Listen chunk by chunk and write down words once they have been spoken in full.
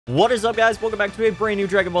What is up, guys? Welcome back to a brand new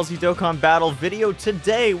Dragon Ball Z Dokkan battle video.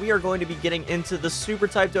 Today, we are going to be getting into the Super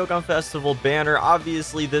Type Dokkan Festival banner.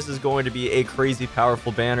 Obviously, this is going to be a crazy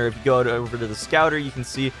powerful banner. If you go over to the Scouter, you can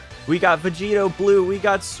see we got Vegito Blue, we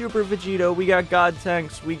got Super Vegito, we got God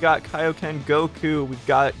Tanks, we got Kaioken Goku, we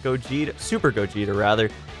got Gogeta, Super Gogeta, rather.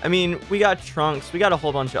 I mean, we got Trunks, we got a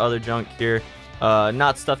whole bunch of other junk here.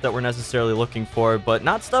 Not stuff that we're necessarily looking for, but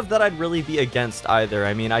not stuff that I'd really be against either.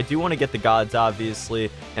 I mean, I do want to get the gods, obviously,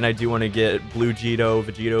 and I do want to get Blue Gito,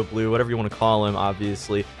 Vegito Blue, whatever you want to call him,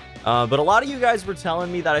 obviously. But a lot of you guys were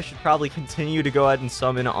telling me that I should probably continue to go ahead and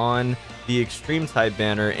summon on the Extreme type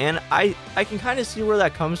banner, and I can kind of see where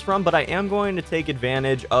that comes from, but I am going to take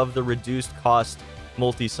advantage of the reduced cost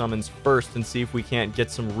multi-summons first and see if we can't get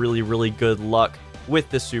some really good luck with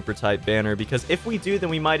the Super Type banner, because if we do, then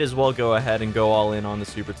we might as well go ahead and go all in on the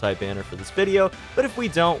Super Type banner for this video. But if we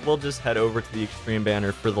don't, we'll just head over to the Extreme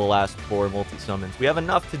banner for the last 4 multi-summons. We have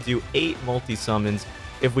enough to do 8 multi-summons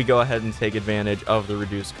if we go ahead and take advantage of the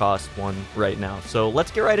reduced cost one right now. So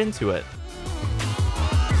let's get right into it.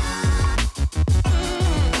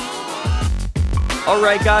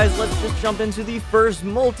 Alright guys, let's just jump into the first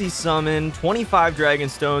multi-summon, 25 Dragon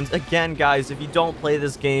Stones. Again guys, if you don't play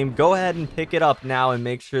this game, go ahead and pick it up now and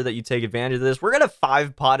make sure that you take advantage of this. We're gonna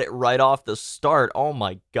 5-pot it right off the start. Oh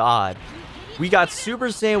my god. We got Super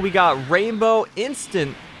Saiyan, we got Rainbow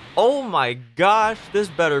Instant. Oh my gosh, this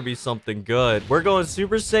better be something good. We're going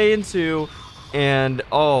Super Saiyan 2, and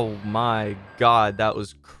oh my god, that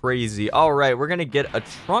was crazy. Alright, we're gonna get a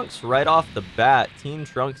Trunks right off the bat. Team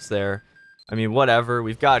Trunks there. I mean, whatever.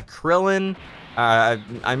 We've got Krillin.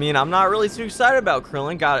 I mean, I'm not really too excited about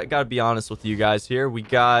Krillin. Gotta be honest with you guys here. We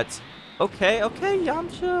got... Okay,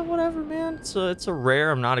 Yamcha, whatever, man. It's a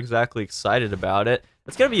rare. I'm not exactly excited about it.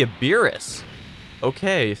 It's gonna be a Beerus.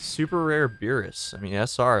 Okay, super rare Beerus. I mean,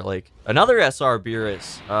 SR, like... Another SR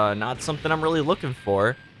Beerus. Not something I'm really looking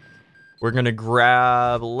for. We're gonna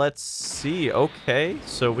grab... Let's see. Okay,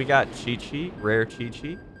 so we got Chi-Chi. Rare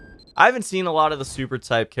Chi-Chi. I haven't seen a lot of the Super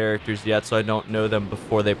Type characters yet, so I don't know them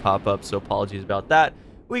before they pop up, so apologies about that.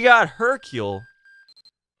 We got Hercule.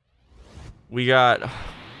 We got...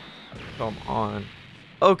 Come on.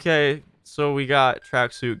 Okay, so we got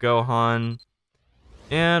Tracksuit Gohan.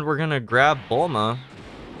 And we're gonna grab Bulma.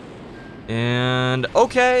 And...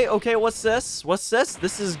 Okay, what's this? What's this?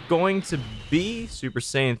 This is going to be Super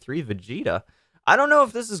Saiyan 3 Vegeta. I don't know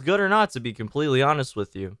if this is good or not, to be completely honest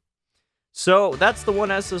with you. So, that's the one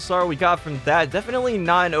SSR we got from that. Definitely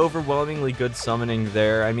not an overwhelmingly good summoning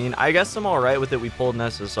there. I mean, I guess I'm alright with it. We pulled an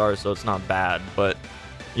SSR, so it's not bad. But,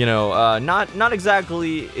 you know, not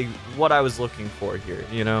exactly what I was looking for here,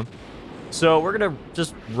 you know? So, we're gonna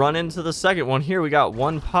just run into the second one here. We got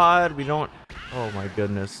one pod. We don't... Oh, my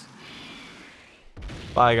goodness.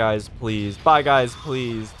 Bye, guys, please. Bye, guys,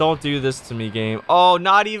 please. Don't do this to me, game. Oh,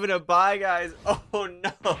 not even a bye, guys. Oh,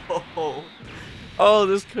 no. Oh,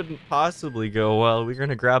 this couldn't possibly go well. We're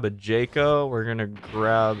gonna grab a Jaco. We're gonna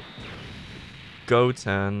grab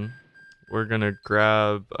Goten. We're gonna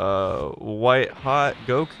grab White Hot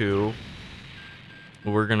Goku.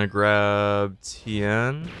 We're gonna grab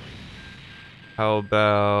Tien. How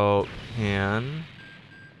about Pan?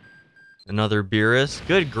 Another Beerus.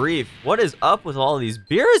 Good grief. What is up with all these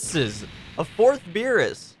Beeruses? A 4th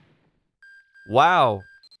Beerus. Wow.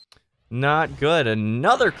 Not good.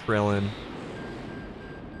 Another Krillin.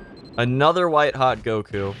 Another White Hot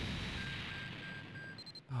Goku.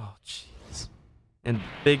 Oh, jeez. And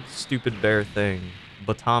big stupid bear thing.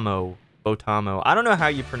 Botamo. I don't know how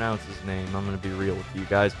you pronounce his name. I'm going to be real with you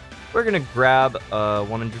guys. We're going to grab a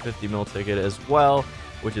 150 mil ticket as well,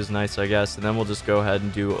 which is nice, I guess. And then we'll just go ahead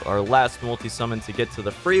and do our last multi-summon to get to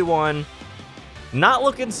the free one. Not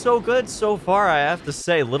looking so good so far, I have to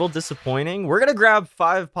say. Little disappointing. We're going to grab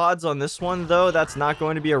 5 pods on this one, though. That's not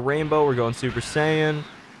going to be a rainbow. We're going Super Saiyan.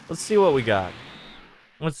 Let's see what we got.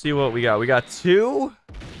 Let's see what we got. We got 2.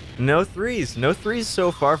 No 3s. No 3s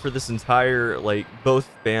so far for this entire, like, both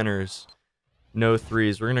banners. No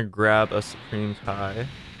 3s. We're going to grab a Supreme Kai.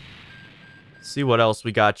 See what else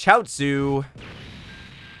we got. Chaozu.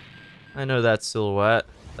 I know that silhouette.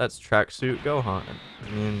 That's Tracksuit Gohan. I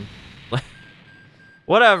mean, like,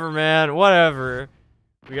 whatever, man. Whatever.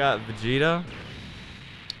 We got Vegeta.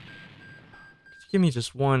 Give me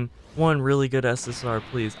just one really good SSR,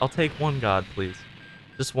 please. I'll take one god, please.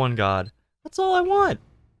 Just one god. That's all I want.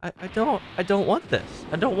 I don't want this.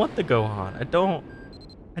 I don't want the Gohan. I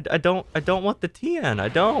don't want the Tien.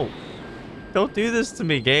 Don't do this to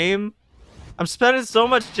me, game. I'm spending so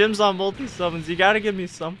much gems on multi-summons. You gotta give me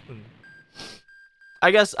something. I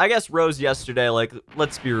guess Rose yesterday, like,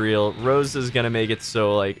 let's be real. Rose is gonna make it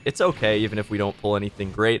so, like, it's okay even if we don't pull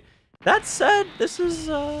anything great. That said, this is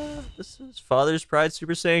Father's Pride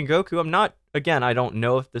Super Saiyan Goku. I'm not, again, I don't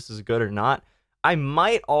know if this is good or not. I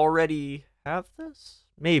might already have this.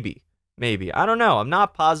 Maybe. I don't know. I'm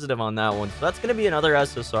not positive on that one. So that's gonna be another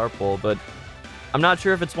SSR pull, but I'm not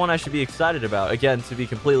sure if it's one I should be excited about. Again, to be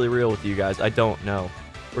completely real with you guys, I don't know.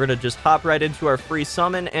 We're going to just hop right into our free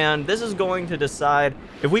summon, and this is going to decide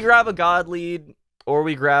if we grab a God lead or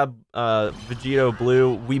we grab Vegito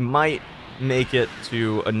Blue, we might make it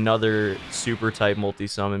to another super type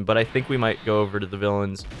multi-summon, but I think we might go over to the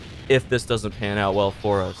villains if this doesn't pan out well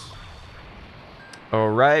for us.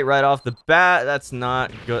 Alright, right off the bat, that's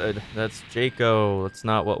not good. That's Jaco. That's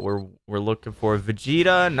not what we're looking for.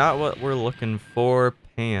 Vegeta, not what we're looking for.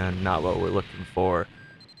 Pan, not what we're looking for.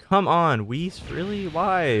 Come on, Whis, really?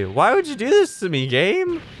 Why? Why would you do this to me,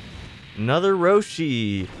 game? Another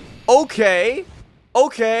Roshi. Okay.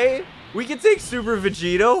 We can take Super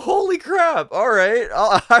Vegito. Holy crap. All right.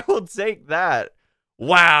 I will take that.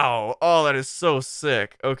 Wow. Oh, that is so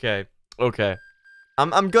sick. Okay.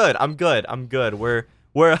 I'm good. We're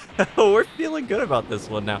we're feeling good about this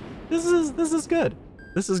one now. This is good.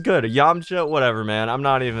 This is good. Yamcha, whatever, man. I'm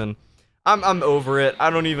not even... I'm over it.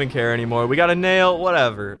 I don't even care anymore. We got a nail,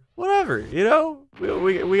 whatever, you know?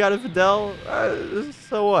 We got a Fidel,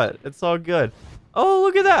 so what? It's all good. Oh,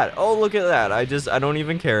 look at that. I don't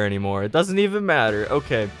even care anymore. It doesn't even matter.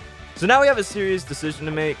 Okay. So now we have a serious decision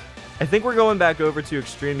to make. I think we're going back over to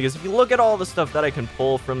Extreme, because if you look at all the stuff that I can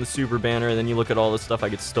pull from the Super Banner, and then you look at all the stuff I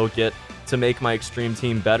could still get to make my Extreme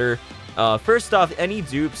team better. First off, any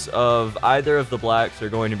dupes of either of the blacks are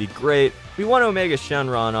going to be great. We want Omega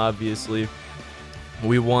Shenron, obviously.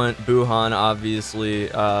 We want Buhan, obviously.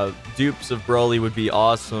 Dupes of Broly would be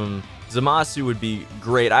awesome. Zamasu would be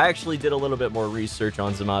great. I actually did a little bit more research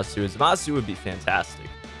on Zamasu, and Zamasu would be fantastic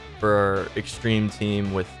for our Extreme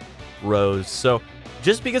team with Rose. So,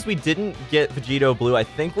 just because we didn't get Vegito Blue, I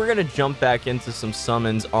think we're going to jump back into some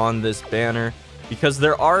summons on this banner, because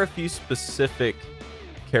there are a few specific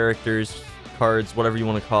characters, cards, whatever you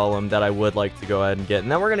want to call them, that I would like to go ahead and get.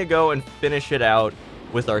 And then we're going to go and finish it out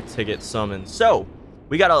with our ticket summon. So,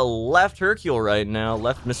 we got a left Hercule right now,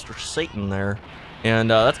 left Mr. Satan there. And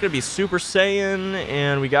that's going to be Super Saiyan,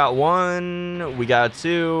 and we got 1, we got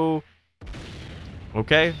 2.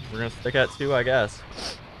 Okay, we're going to stick at 2, I guess.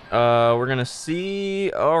 We're going to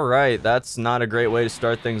see... Alright, that's not a great way to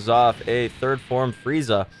start things off. A third form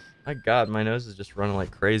Frieza. My god, my nose is just running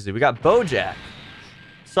like crazy. We got Bojack.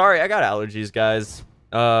 Sorry, I got allergies, guys.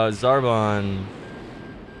 Zarbon.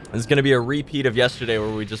 This is going to be a repeat of yesterday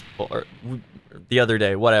where we just pull... Or, the other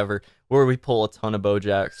day, whatever. Where we pull a ton of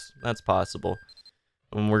Bojacks. That's possible.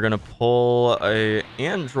 And we're going to pull a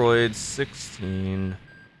Android 16.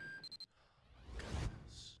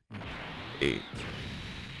 8.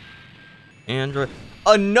 Android...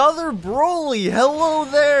 Another Broly! Hello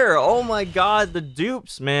there! Oh my god, the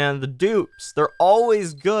dupes, man. The dupes. They're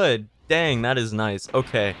always good. Dang, that is nice.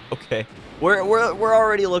 Okay. We're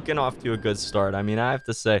already looking off to a good start. I mean, I have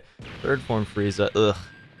to say, third form Frieza.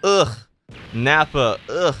 Ugh. Nappa.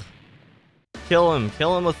 Ugh. Kill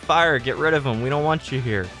him with fire. Get rid of him. We don't want you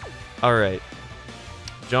here. All right.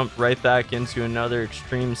 Jump right back into another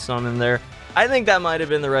Extreme summon there. I think that might have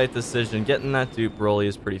been the right decision. Getting that dupe Broly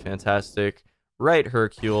is pretty fantastic. Right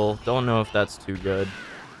Hercule. Don't know if that's too good.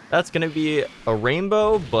 That's gonna be a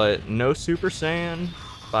rainbow, but no Super Saiyan.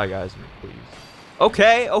 Bye, guys, please.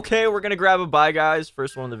 Okay, we're gonna grab a bye, guys.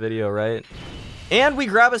 First one of the video, right? And we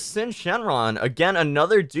grab a Sin Shenron. Again,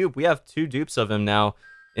 another dupe. We have 2 dupes of him now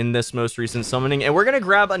in this most recent summoning. And we're gonna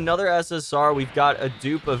grab another SSR. We've got a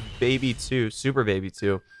dupe of Baby 2, Super Baby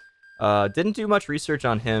 2. Didn't do much research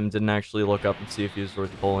on him. Didn't actually look up and see if he was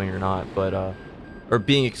worth pulling or not. But, or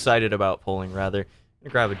being excited about pulling, rather. I'm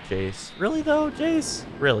gonna grab a Jace. Really, though, Jace?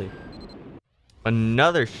 Really?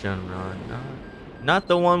 Another Shenron. Not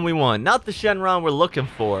the one we want. Not the Shenron we're looking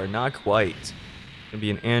for. Not quite. Gonna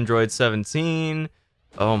be an Android 17.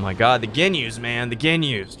 Oh my god, the Ginyus, man. The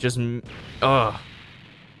Ginyus. Just, ugh.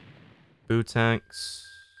 Bootanks.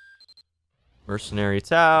 Mercenary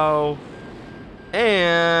Tau.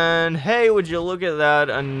 And, hey, would you look at that?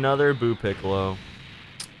 Another Boo Piccolo.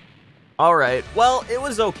 Alright, well, it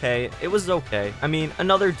was okay. I mean,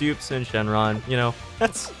 another dupe Sin Shenron, you know.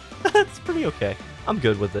 That's pretty okay. I'm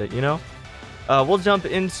good with it, you know. We'll jump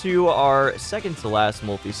into our second to last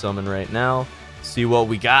multi-summon right now. See what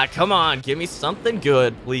we got. Come on, give me something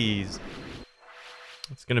good, please.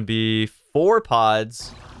 It's going to be 4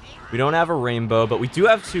 pods. We don't have a rainbow, but we do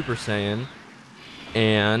have Super Saiyan.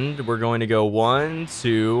 And we're going to go 1,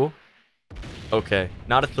 2, Okay,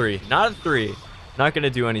 not a 3. Not a 3. Not gonna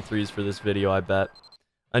do any 3s for this video, I bet.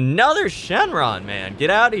 Another Shenron, man. Get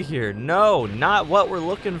out of here. No, not what we're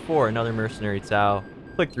looking for. Another Mercenary Tao.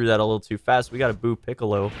 Clicked through that a little too fast. We got a Boo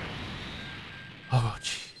Piccolo. Oh,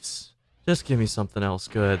 jeez. Just give me something else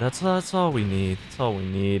good. That's all we need. That's all we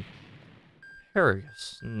need.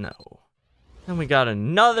 Paragus. No. Then we got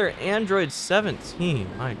another Android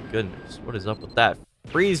 17. My goodness. What is up with that?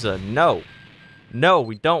 Frieza. No. No,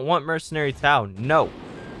 we don't want Mercenary Tao. No.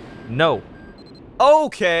 No.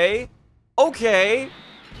 Okay. Okay.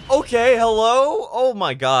 Okay, hello? Oh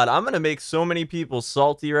my god, I'm gonna make so many people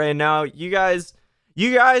salty right now. You guys,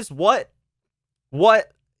 what?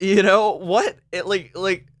 What? You know, what?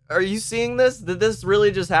 Like, are you seeing this? Did this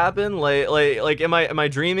really just happen? Like, am I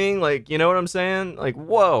dreaming? Like, you know what I'm saying? Like,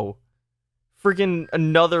 whoa. Freaking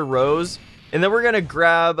another Rose. And then we're gonna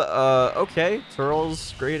grab, okay,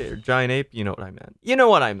 Turtle's great, Giant Ape, you know what I meant. You know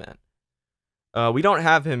what I meant. We don't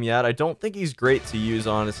have him yet. I don't think he's great to use,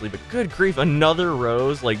 honestly, but good grief, another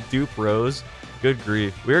Rose, like dupe Rose. Good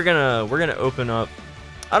grief. We're gonna open up.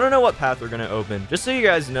 I don't know what path we're gonna open. Just so you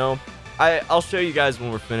guys know, I'll show you guys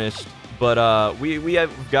when we're finished. But we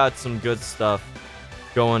have got some good stuff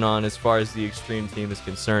going on as far as the extreme team is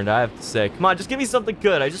concerned. I have to say, come on, just give me something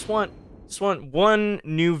good. I just want one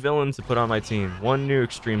new villain to put on my team, one new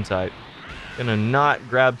extreme type. Gonna not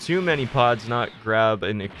grab too many pods, not grab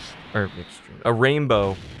a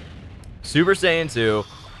rainbow. Super Saiyan 2.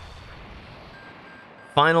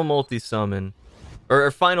 Final multi-summon.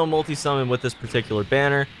 Or final multi-summon with this particular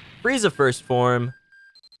banner. Frieza first form.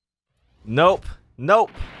 Nope.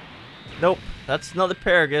 Nope. Nope. That's another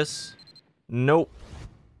Paragus. Nope.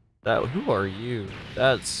 Who are you?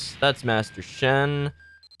 That's Master Shen.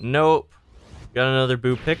 Nope. Got another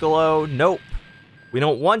Boo Piccolo. Nope. We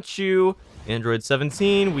don't want you. Android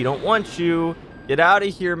 17, we don't want you. Get out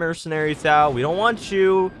of here, Mercenary Tao. We don't want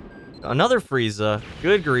you. Another Frieza.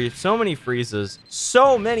 Good grief. So many Friezas.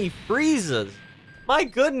 So many Friezas. My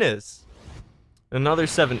goodness. Another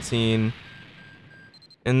 17.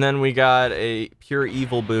 And then we got a pure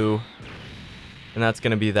evil Boo. And that's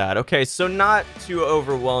going to be that. Okay, so not too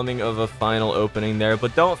overwhelming of a final opening there.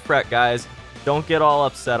 But don't fret, guys. Don't get all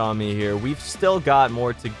upset on me here. We've still got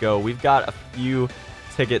more to go. We've got a few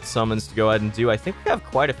ticket summons to go ahead and do. I think we have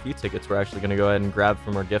quite a few tickets we're actually going to go ahead and grab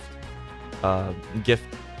from our gift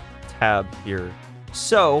tab here.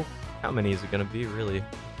 So, how many is it going to be? Really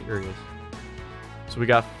curious. So we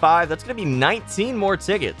got 5. That's going to be 19 more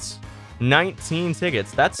tickets. 19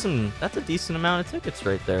 tickets. That's a decent amount of tickets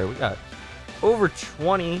right there. We got over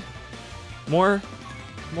 20 more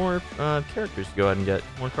characters to go ahead and get.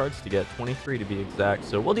 More cards to get. 23 to be exact.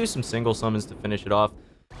 So we'll do some single summons to finish it off.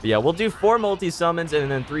 But yeah, we'll do 4 multi-summons and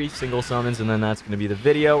then 3 single summons, and then that's going to be the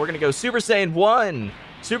video. We're going to go Super Saiyan 1,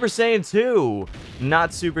 Super Saiyan 2,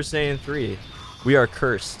 not Super Saiyan 3. We are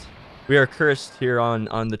cursed. We are cursed here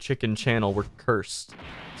on the Chicken channel. We're cursed.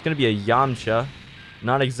 It's going to be a Yamcha.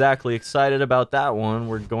 Not exactly excited about that one.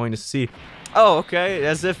 We're going to see. Oh, okay.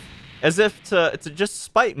 As if to just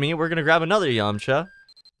spite me, we're going to grab another Yamcha.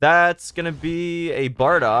 That's going to be a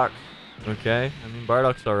Bardock. Okay. I mean,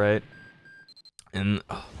 Bardock's all right. And,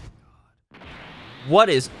 oh my god. What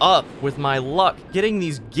is up with my luck getting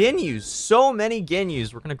these Ginyus? So many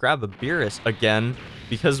Ginyus. We're going to grab a Beerus again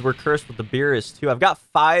because we're cursed with the Beerus too. I've got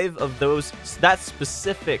 5 of those. That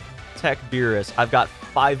specific tech Beerus. I've got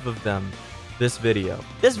 5 of them this video.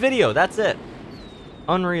 That's it.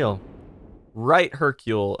 Unreal. Right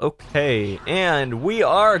Hercule. Okay. And we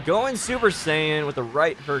are going Super Saiyan with the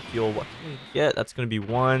right Hercule. What can we get? That's going to be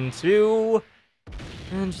 1, 2...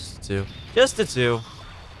 and just a 2. Just a 2.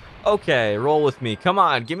 Okay, roll with me. Come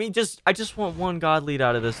on, give me I just want one God lead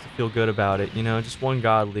out of this to feel good about it, you know? Just one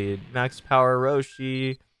God lead. Max Power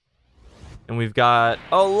Roshi. And we've got,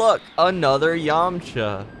 oh look, another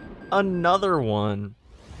Yamcha. Another one.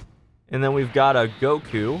 And then we've got a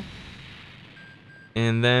Goku.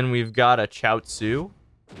 And then we've got a Chaozu.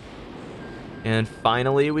 And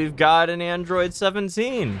finally, we've got an Android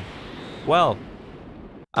 17. Well,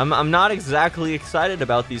 I'm not exactly excited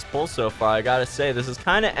about these pulls so far, I gotta say. This is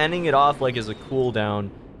kind of ending it off like as a cooldown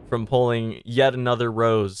from pulling yet another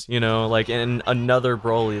Rose, you know, like in another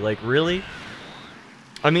Broly. Like, really?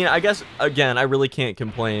 I mean, I guess, again, I really can't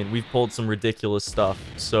complain. We've pulled some ridiculous stuff,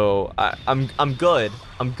 so I'm good.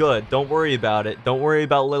 I'm good. Don't worry about it. Don't worry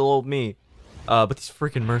about little old me. But these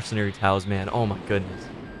freaking Mercenary Taos, man. Oh my goodness.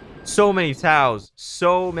 So many Taos.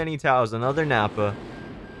 So many Taos. Another Nappa.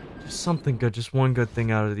 Just something good. Just one good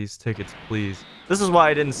thing out of these tickets, please. This is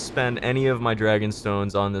why I didn't spend any of my Dragon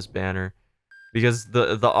Stones on this banner. Because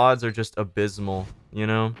the odds are just abysmal, you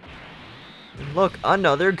know? Look,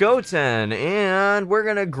 another Goten. And we're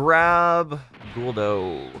going to grab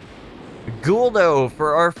Guldo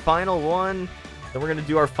for our final one. Then we're going to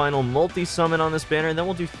do our final multi-summon on this banner. And then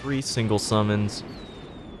we'll do 3 single summons.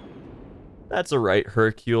 That's a right,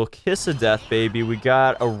 Hercule. Kiss of death, baby. We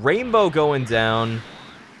got a rainbow going down.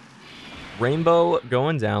 Rainbow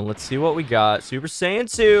going down. Let's see what we got. Super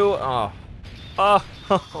Saiyan 2.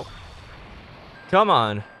 Oh. Come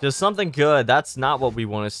on. Just something good. That's not what we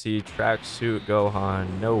want to see. Tracksuit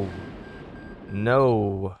Gohan.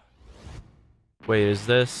 No. Wait, is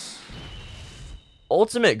this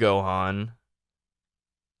Ultimate Gohan?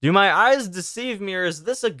 Do my eyes deceive me, or is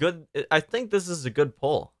this a good... I think this is a good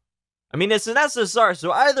pull. I mean, it's an SSR,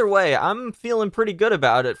 so either way, I'm feeling pretty good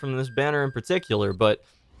about it from this banner in particular, but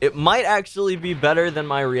it might actually be better than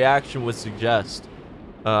my reaction would suggest.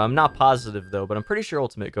 I'm not positive, though, but I'm pretty sure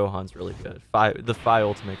Ultimate Gohan's really good. The Phi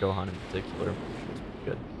Ultimate Gohan in particular, I'm pretty sure it's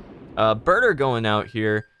pretty good. Birder going out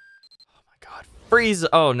here. Oh my god. Freeze!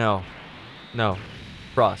 Oh, no. No.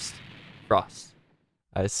 Frost.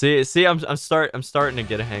 I see, I'm starting to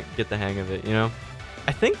get the hang of it, you know?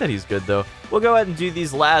 I think that he's good, though. We'll go ahead and do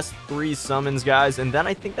these last 3 summons, guys, and then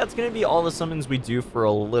I think that's going to be all the summons we do for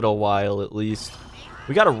a little while, at least.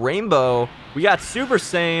 We got a Rainbow. We got Super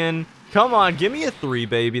Saiyan. Come on, give me a 3,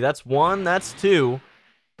 baby. That's 1, that's 2.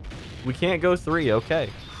 We can't go 3, okay.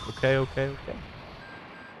 Okay. And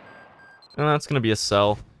that's going to be a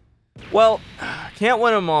sell. Well, can't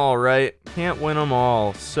win them all, right? Can't win them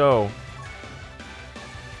all, so...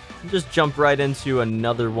 just jump right into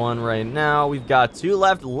another one right now. We've got 2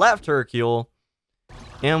 left Hercule.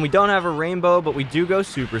 And we don't have a rainbow, but we do go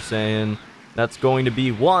Super Saiyan. That's going to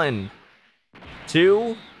be 1,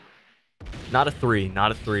 2, not a 3.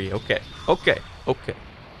 Okay.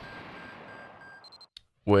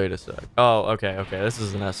 Wait a sec. Oh, okay. This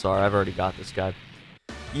is an SR. I've already got this guy.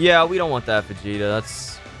 Yeah, we don't want that Vegeta.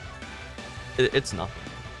 It's nothing.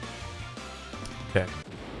 Okay.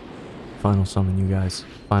 Final summon, you guys.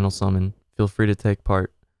 Final summon. Feel free to take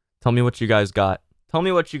part. Tell me what you guys got. Tell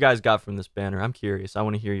me what you guys got from this banner. I'm curious. I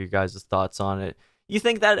want to hear you guys' thoughts on it. You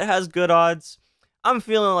think that it has good odds? I'm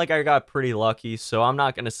feeling like I got pretty lucky, so I'm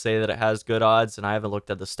not going to say that it has good odds, and I haven't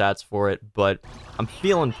looked at the stats for it, but I'm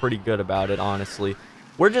feeling pretty good about it, honestly.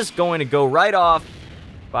 We're just going to go right off.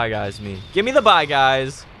 Bye, guys, me. Give me the bye,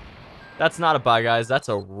 guys. That's not a bye, guys. That's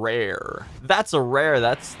a rare. That's a rare.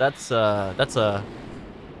 That's a...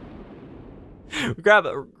 grab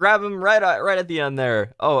him right at the end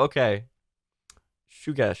there. Oh, okay.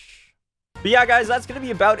 Shugesh. But yeah, guys, that's going to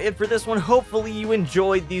be about it for this one. Hopefully you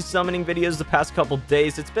enjoyed these summoning videos the past couple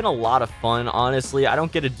days. It's been a lot of fun, honestly. I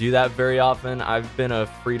don't get to do that very often. I've been a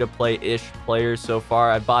free-to-play-ish player so far.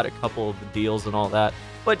 I bought a couple of the deals and all that.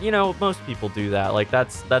 But, you know, most people do that. Like,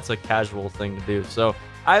 that's a casual thing to do. So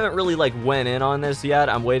I haven't really, like, went in on this yet.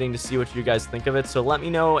 I'm waiting to see what you guys think of it. So let me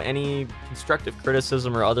know any constructive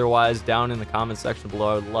criticism or otherwise down in the comment section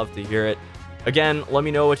below. I would love to hear it. Again, let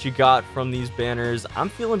me know what you got from these banners. I'm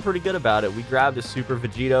feeling pretty good about it. We grabbed a Super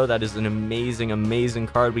Vegito. That is an amazing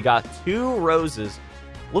card. We got 2 roses.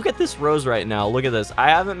 Look at this rose right now. Look at this.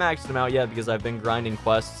 I haven't maxed them out yet because I've been grinding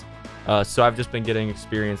quests. So I've just been getting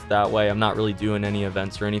experience that way. I'm not really doing any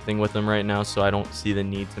events or anything with them right now, so I don't see the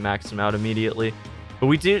need to max them out immediately. But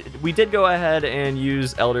we did go ahead and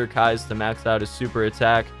use Elder Kai's to max out his super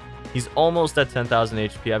attack. He's almost at 10,000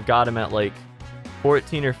 HP. I've got him at like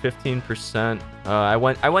 14 or 15%. I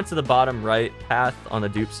went to the bottom right path on the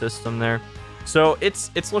dupe system there. So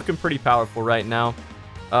it's looking pretty powerful right now.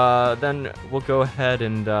 Then we'll go ahead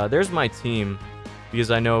and there's my team,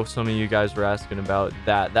 because I know some of you guys were asking about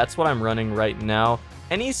that. That's what I'm running right now.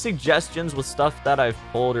 Any suggestions with stuff that I've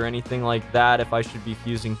pulled or anything like that, if I should be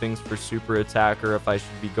fusing things for super attack or if I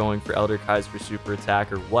should be going for Elder Kai's for super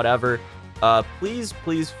attack or whatever, please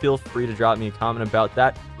feel free to drop me a comment about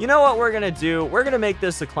that. You know what we're gonna do? We're gonna make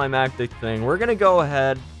this a climactic thing. We're gonna go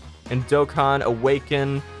ahead and Dokkan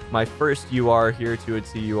Awaken my first UR here to a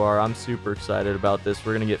TUR. I'm super excited about this.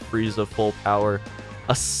 We're gonna get Frieza full power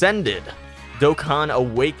Ascended Dokkan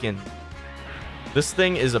Awaken. This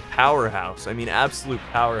thing is a powerhouse. I mean, absolute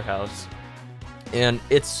powerhouse. And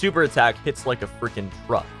its super attack hits like a freaking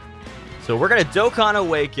truck. So we're gonna Dokkan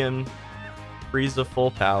Awaken Frieza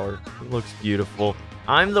full power. It looks beautiful.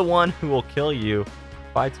 I'm the one who will kill you.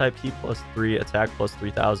 Phi type P +3, attack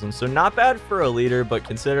 +3000. So not bad for a leader, but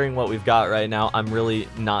considering what we've got right now, I'm really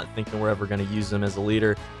not thinking we're ever going to use him as a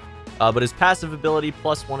leader. But his passive ability,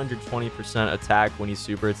 plus 120% attack when he's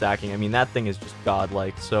super attacking. I mean, that thing is just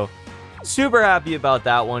godlike. So super happy about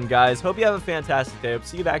that one, guys. Hope you have a fantastic day. I'll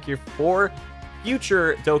see you back here for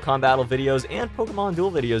future Dokkan battle videos and Pokemon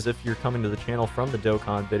duel videos if you're coming to the channel from the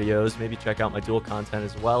Dokkan videos. Maybe check out my duel content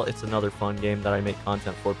as well. It's another fun game that I make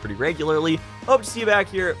content for pretty regularly. Hope to see you back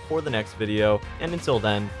here for the next video, and until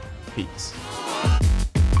then, peace.